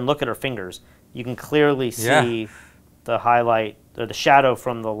down, but then look at her fingers. You can clearly see the highlight, or the shadow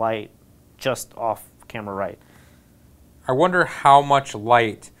from the light just off camera right. I wonder how much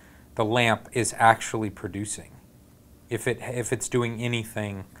light the lamp is actually producing, if it's doing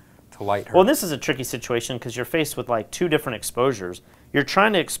anything to light her. Well, this is a tricky situation because you're faced with like 2 different exposures. You're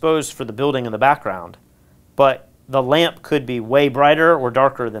trying to expose for the building in the background, but the lamp could be way brighter or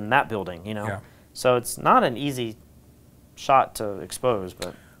darker than that building, you know? Yeah. So it's not an easy shot to expose,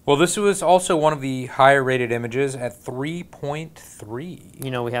 but... Well, this was also one of the higher rated images at 3.3.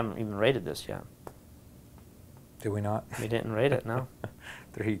 You know, we haven't even rated this yet. Did we not? We didn't rate it, no.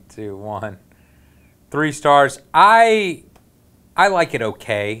 3, 2, 1. 3 stars. I like it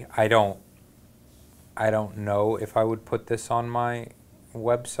okay. I don't know if I would put this on my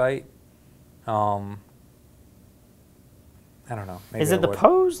website. I don't know. Maybe Is it I the would.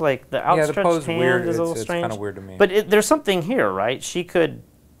 pose? Like the outstretched the pose hand weird. is a little It's strange. kind of weird to me. But there's something here, right? She could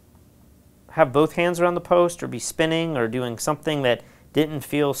have both hands around the post or be spinning or doing something that didn't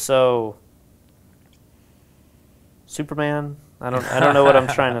feel so Superman. I don't know what I'm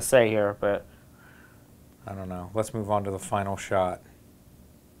trying to say here, but I don't know. Let's move on to the final shot.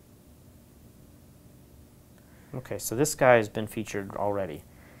 okay, so this guy has been featured already.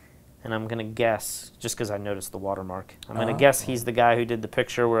 and I'm gonna guess, just because I noticed the watermark, I'm gonna guess he's the guy who did the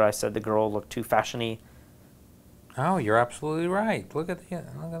picture where I said the girl looked too fashiony. Oh, you're absolutely right. Look at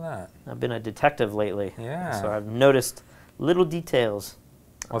that. I've been a detective lately. Yeah. So I've noticed little details.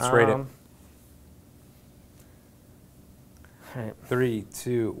 Let's rate it. All right. 3,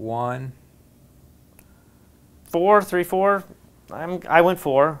 2, 1. 4, 3, 4. I went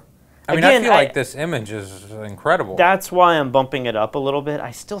 4. I mean, Again, I feel like this image is incredible. That's why I'm bumping it up a little bit.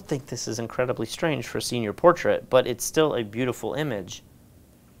 I still think this is incredibly strange for a senior portrait, but it's still a beautiful image.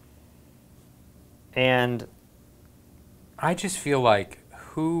 And I just feel like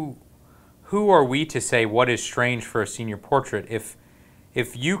who are we to say what is strange for a senior portrait?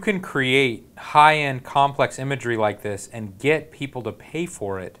 If you can create high-end complex imagery like this and get people to pay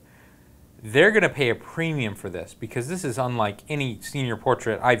for it, they're going to pay a premium for this because this is unlike any senior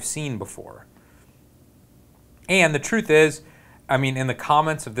portrait I've seen before. And the truth is, I mean, in the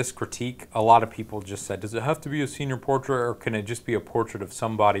comments of this critique, a lot of people just said, does it have to be a senior portrait or can it just be a portrait of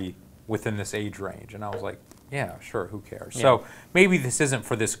somebody within this age range? And I was like, yeah, sure, who cares? Yeah. So maybe this isn't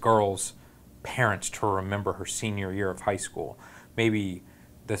for this girl's parents to remember her senior year of high school. Maybe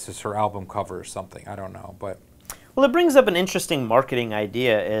this is her album cover or something. I don't know, but... Well, it brings up an interesting marketing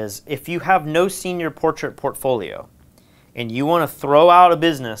idea is if you have no senior portrait portfolio and you want to throw out a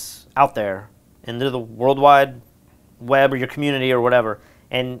business out there into the worldwide web or your community or whatever,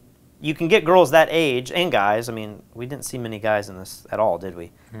 and you can get girls that age and guys. I mean, we didn't see many guys in this at all, did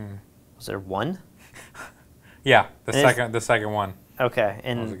we? Was there one? Yeah, the second one. Okay,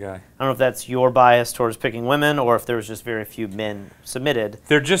 and Was a guy. I don't know if that's your bias towards picking women or if there was just very few men submitted.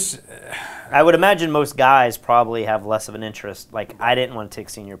 They're just... I would imagine most guys probably have less of an interest. Like, I didn't want to take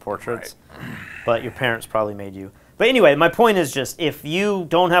senior portraits, but your parents probably made you. But anyway, my point is just if you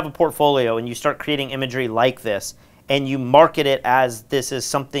don't have a portfolio and you start creating imagery like this and you market it as this is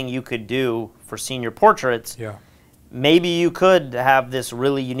something you could do for senior portraits, Yeah. maybe you could have this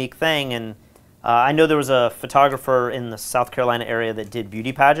really unique thing. And I know there was a photographer in the South Carolina area that did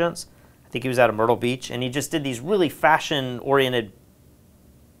beauty pageants. I think he was out of Myrtle Beach, and he just did these really fashion-oriented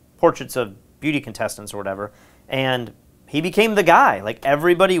portraits of beauty contestants or whatever, and he became the guy. Like,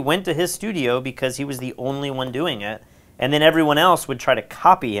 everybody went to his studio because he was the only one doing it, and then everyone else would try to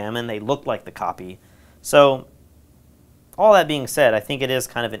copy him, and they looked like the copy. So, all that being said, I think it is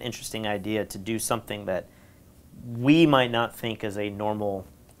kind of an interesting idea to do something that we might not think is a normal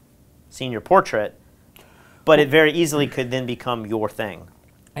senior portrait, but it very easily could then become your thing.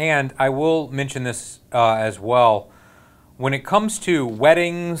 And I will mention this as well. When it comes to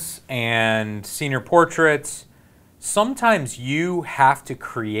weddings and senior portraits, sometimes you have to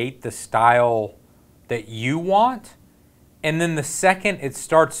create the style that you want, and then the second it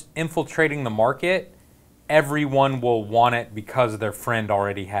starts infiltrating the market, everyone will want it because their friend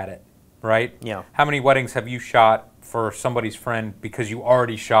already had it, right? Yeah. How many weddings have you shot for somebody's friend because you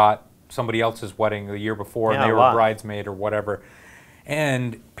already shot somebody else's wedding the year before and they were a bridesmaid or whatever?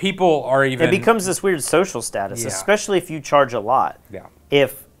 And people are even... It becomes this weird social status, Yeah. especially if you charge a lot. Yeah.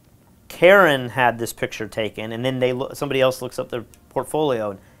 If Karen had this picture taken and then somebody else looks up their portfolio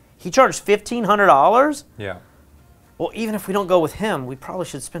and he charged $1,500, Yeah. well, even if we don't go with him, we probably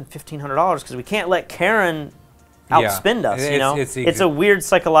should spend $1,500 because we can't let Karen outspend us, you know? It's a weird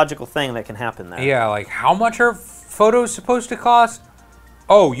psychological thing that can happen there. Yeah, like how much are photos supposed to cost?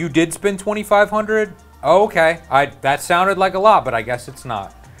 Oh, you did spend $2,500? Oh, okay. That sounded like a lot, but I guess it's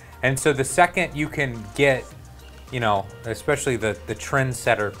not. And so the second you can get, you know, especially the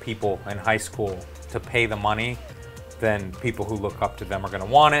trendsetter people in high school to pay the money, then people who look up to them are going to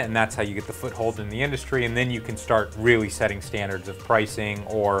want it, and that's how you get the foothold in the industry, and then you can start really setting standards of pricing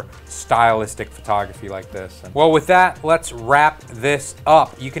or stylistic photography like this. And, well, with that, let's wrap this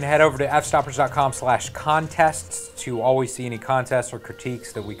up. You can head over to fstoppers.com/contests to always see any contests or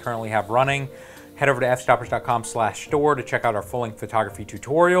critiques that we currently have running. Head over to fstoppers.com/store to check out our full-length photography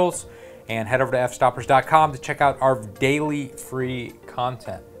tutorials, and head over to fstoppers.com to check out our daily free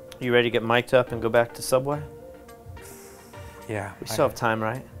content. You ready to get mic'd up and go back to Subway? Yeah. We still have time,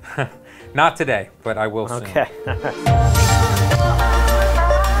 right? Not today, but I will soon. Okay.